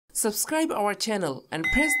Subscribe our channel and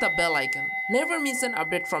press the bell icon. Never miss an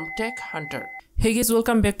update from Tech Hunter. Hey guys,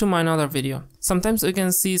 welcome back to my another video. Sometimes we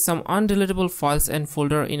can see some undeletable files and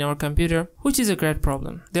folder in our computer, which is a great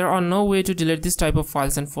problem. There are no way to delete this type of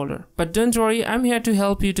files and folder. But don't worry, I'm here to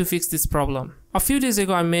help you to fix this problem. A few days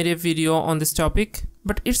ago I made a video on this topic,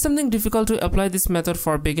 but it's something difficult to apply this method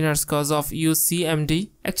for beginners cause of UCMD.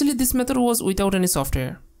 Actually this method was without any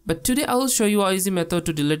software. But today I will show you an easy method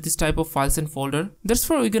to delete this type of files and folder. That's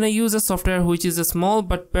why we're gonna use a software which is small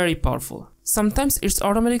but very powerful. Sometimes it's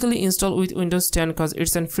automatically installed with Windows 10 cause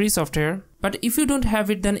it's a free software. But if you don't have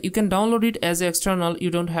it, then you can download it as external, you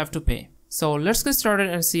don't have to pay. So let's get started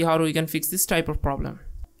and see how we can fix this type of problem.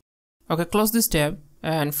 Okay, close this tab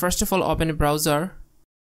and first of all open a browser.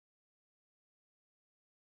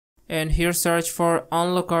 And here search for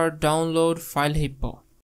Unlocker download File Hippo.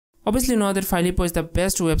 Obviously know that File Hippo is the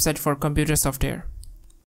best website for computer software.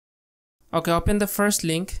 Okay, open the first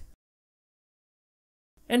link.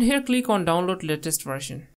 And here click on download latest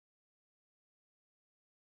version.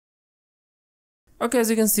 Okay,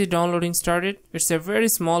 as you can see downloading started. It's a very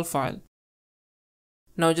small file.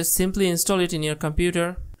 Now just simply install it in your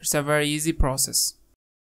computer. It's a very easy process.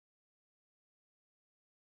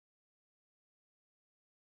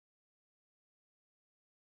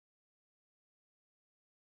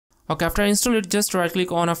 Okay, after install it, just right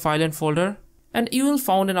click on a file and folder and you will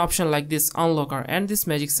find an option like this unlocker and this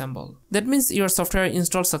magic symbol. That means your software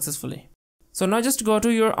installed successfully. So now just go to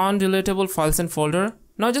your undeletable files and folder.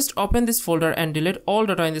 Now just open this folder and delete all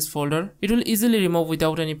data in this folder. It will easily remove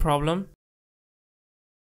without any problem.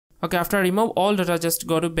 Okay, after remove all data, just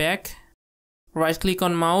go to back, right click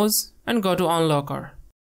on mouse and go to unlocker.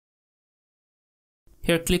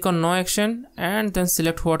 Here click on no action and then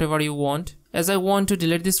select whatever you want. As I want to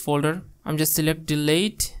delete this folder, I'm just select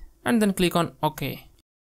delete and then click on OK.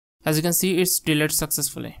 As you can see, it's deleted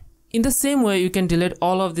successfully. In the same way, you can delete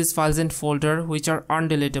all of these files and folder which are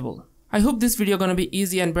undeletable. I hope this video gonna be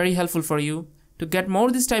easy and very helpful for you. To get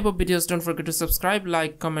more this type of videos, don't forget to subscribe,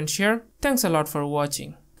 like, comment, share. Thanks a lot for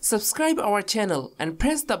watching. Subscribe our channel and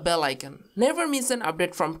press the bell icon. Never miss an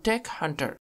update from Tech Hunter.